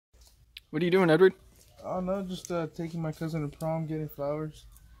What are you doing, Edward? Oh no, just taking my cousin to prom, getting flowers.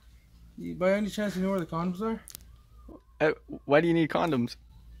 By any chance, you know where the condoms are? Why do you need condoms?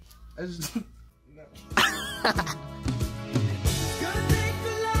 I just... no.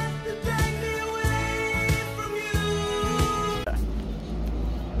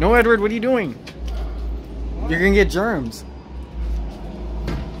 No, Edward, what are you doing? What? You're gonna get germs.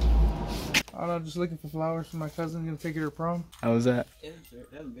 I don't know, just looking for flowers for my cousin. Gonna take her to prom. How was that? Yeah,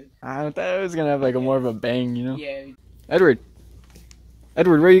 that was good. I thought it was gonna have like a more of a bang, you know? Yeah. Edward, where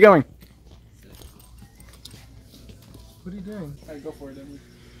are you going? What are you doing? Alright, go for it, Edward.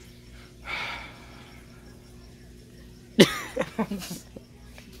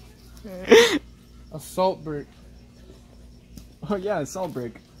 A salt brick. Oh yeah, a salt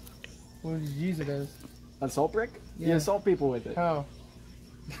brick. What did you use it as? A salt brick? Yeah. You assault people with it. How?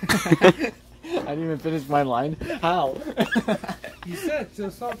 I didn't even finish my line. How? You said to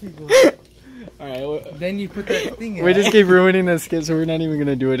assault people. Alright. Then you put that thing in. We just keep ruining this skit, so we're not even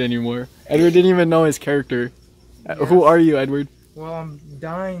gonna do it anymore. Edward didn't even know his character. Yeah. Who are you, Edward? Well, I'm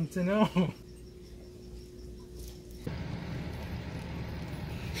dying to know.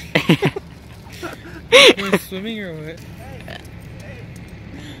 We're swimming or what?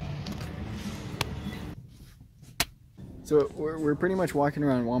 So we're pretty much walking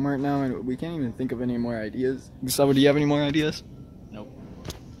around Walmart now, and we can't even think of any more ideas. Gustavo, do you have any more ideas? Nope.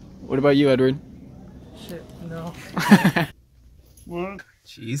 What about you, Edward? Shit, no. What?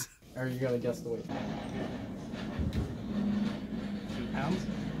 Cheese. Or you gotta guess the weight. 2 pounds?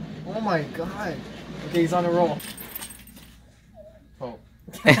 Oh my god. Okay, he's on a roll. Oh.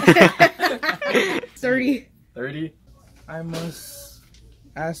 30. 30? I must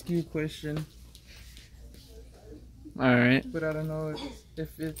ask you a question, Alright. but I don't know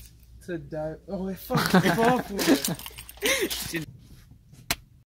if it's to die. Oh, wait, fuck. Fall for it.